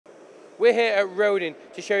we're here at RODIN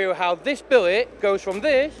to show you how this billet goes from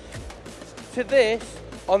this to this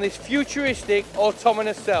on this futuristic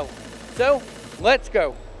autonomous cell. So, let's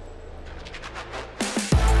go.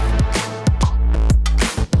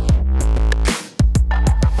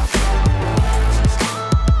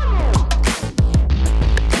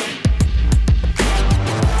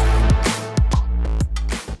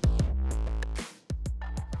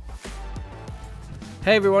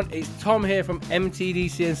 Hey everyone, it's Tom here from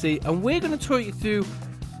MTDCNC, and we're going to talk you through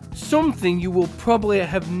something you will probably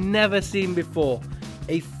have never seen before.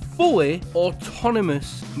 A fully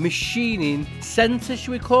autonomous machining centre, should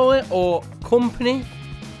we call it, or company.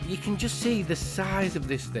 You can just see the size of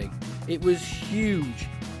this thing. It was huge.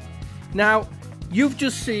 Now, you've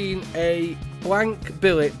just seen a blank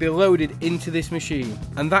billet be loaded into this machine,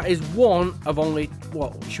 and that is one of only,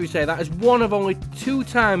 what should we say, that is one of only 2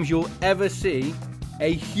 times you'll ever see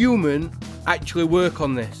a human actually work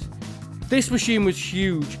on this. This machine was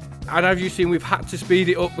huge, and as you've seen, we've had to speed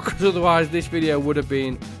it up because otherwise this video would have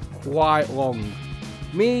been quite long.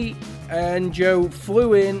 Me and Joe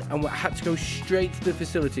flew in and we had to go straight to the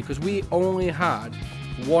facility because we only had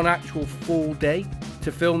one actual full day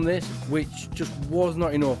to film this, which just was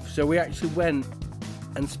not enough. So we actually went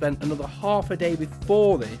and spent another half a day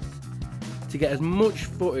before this to get as much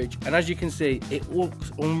footage, and as you can see, it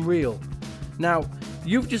looks unreal. Now,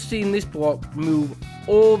 you've just seen this block move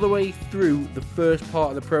all the way through the first part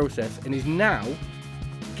of the process and is now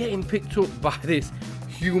getting picked up by this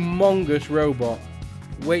humongous robot.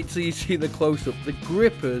 Wait till you see the close-up. The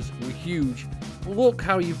grippers were huge. Look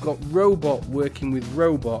how you've got robot working with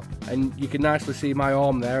robot, and you can nicely see my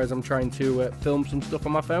arm there as I'm trying to film some stuff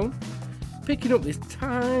on my phone, picking up this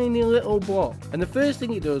tiny little block. And the first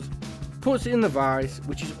thing it does, puts it in the vise,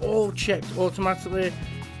 which is all checked automatically.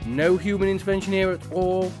 No human intervention here at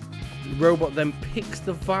all. The robot then picks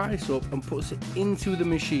the vise up and puts it into the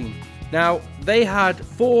machine. Now, they had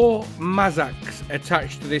 4 Mazaks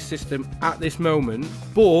attached to this system at this moment,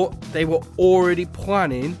 but they were already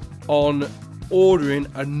planning on ordering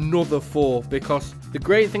another 4, because the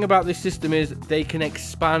great thing about this system is they can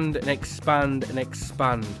expand and expand and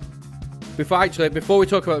expand. Before we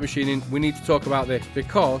talk about the machining, we need to talk about this,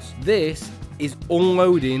 because this is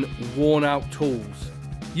unloading worn out tools.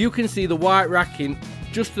 You can see the white racking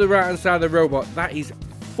just to the right hand side of the robot. That is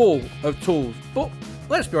full of tools. But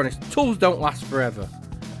let's be honest, tools don't last forever.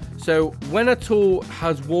 So when a tool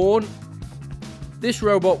has worn, this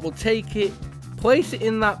robot will take it, place it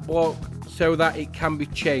in that block so that it can be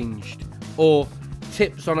changed, or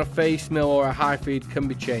tips on a face mill or a high feed can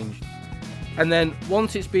be changed. And then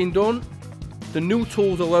once it's been done, the new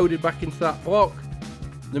tools are loaded back into that block.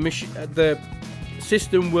 The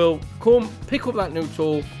system will come, pick up that new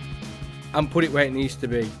tool and put it where it needs to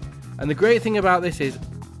be. And the great thing about this is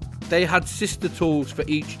they had sister tools for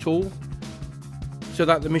each tool, so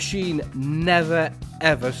that the machine never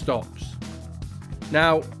ever stops.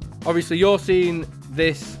 Now, obviously you're seeing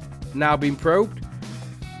this now being probed,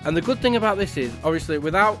 and the good thing about this is, obviously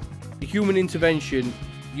without human intervention,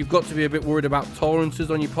 you've got to be a bit worried about tolerances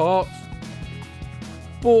on your parts,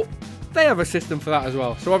 but they have a system for that as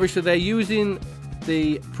well. So obviously they're using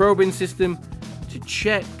the probing system to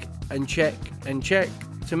check and check and check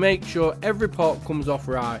to make sure every part comes off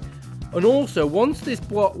right. And also, once this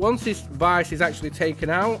vise is actually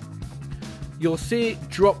taken out, you'll see it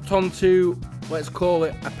dropped onto, let's call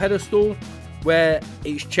it a pedestal, where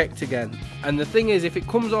it's checked again. And the thing is, if it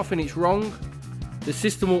comes off and it's wrong, the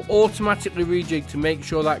system will automatically rejig to make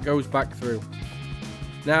sure that goes back through.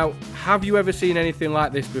 Now, have you ever seen anything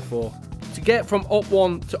like this before? To get from op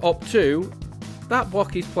 1 to op 2, that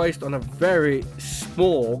block is placed on a very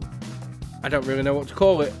small, I don't really know what to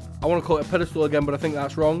call it. I want to call it a pedestal again, but I think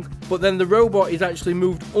that's wrong. But then the robot is actually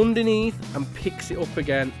moved underneath and picks it up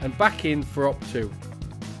again and back in for op 2.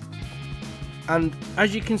 And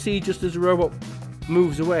as you can see, just as the robot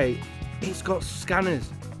moves away, it's got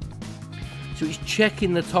scanners. So it's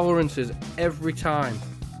checking the tolerances every time.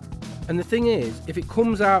 And the thing is, if it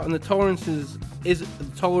comes out and the tolerance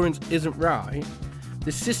isn't right,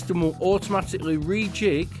 the system will automatically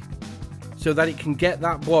rejig so that it can get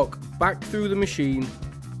that block back through the machine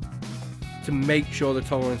to make sure the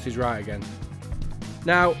tolerance is right again.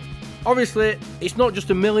 Now, obviously, it's not just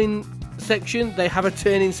a milling section, they have a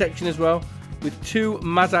turning section as well, with 2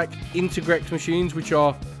 Mazak Integrex machines, which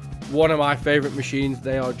are one of my favourite machines.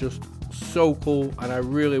 They are just so cool, and I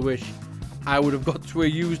really wish I would have got to a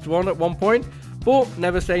used one at one point, but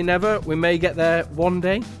never say never, we may get there one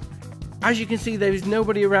day. As you can see, there is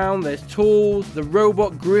nobody around, there's tools, the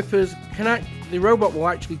robot grippers, the robot will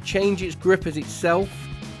actually change its grippers itself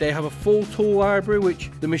They have a full tool library, which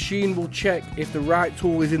the machine will check if the right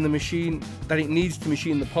tool is in the machine that it needs to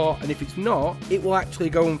machine the part, and if it's not, it will actually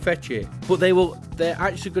go and fetch it. But they're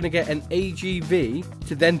actually going to get an AGV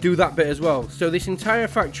to then do that bit as well. So this entire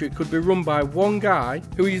factory could be run by one guy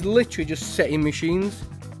who is literally just setting machines.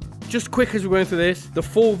 Just quick as we're going through this, the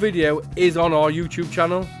full video is on our YouTube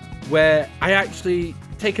channel, where I actually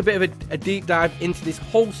take a bit of a deep dive into this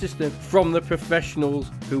whole system from the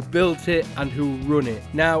professionals who built it and who run it.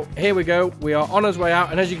 Now, here we go. We are on our way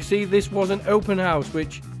out, and as you can see, this was an open house,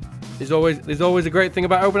 which is there's always a great thing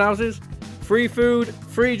about open houses. Free food,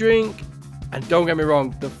 free drink, and don't get me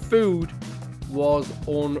wrong, the food was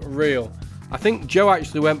unreal. I think Joe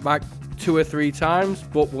actually went back 2 or 3 times,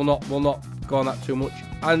 but we'll not go on that too much.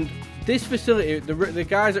 And this facility, the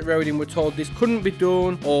guys at RODIN were told this couldn't be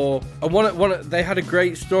done, or they had a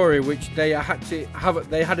great story, which they had to have.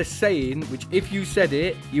 They had a saying, which if you said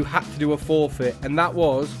it, you had to do a forfeit, and that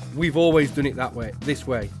was, "We've always done it this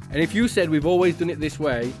way." And if you said "we've always done it this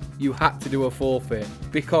way," you had to do a forfeit,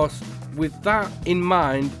 because with that in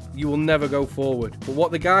mind, you will never go forward. But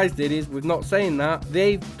what the guys did is, with not saying that,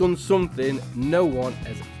 they've done something no one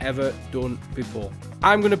has ever done before.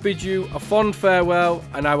 I'm going to bid you a fond farewell,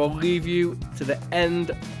 and I will leave you to the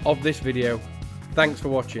end of this video. Thanks for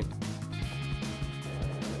watching.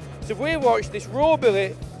 So we watched this raw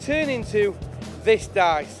billet turn into this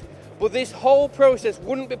dice. But this whole process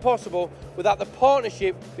wouldn't be possible without the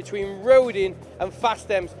partnership between RODIN and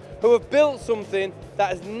FASTEMS, who have built something that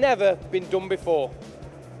has never been done before.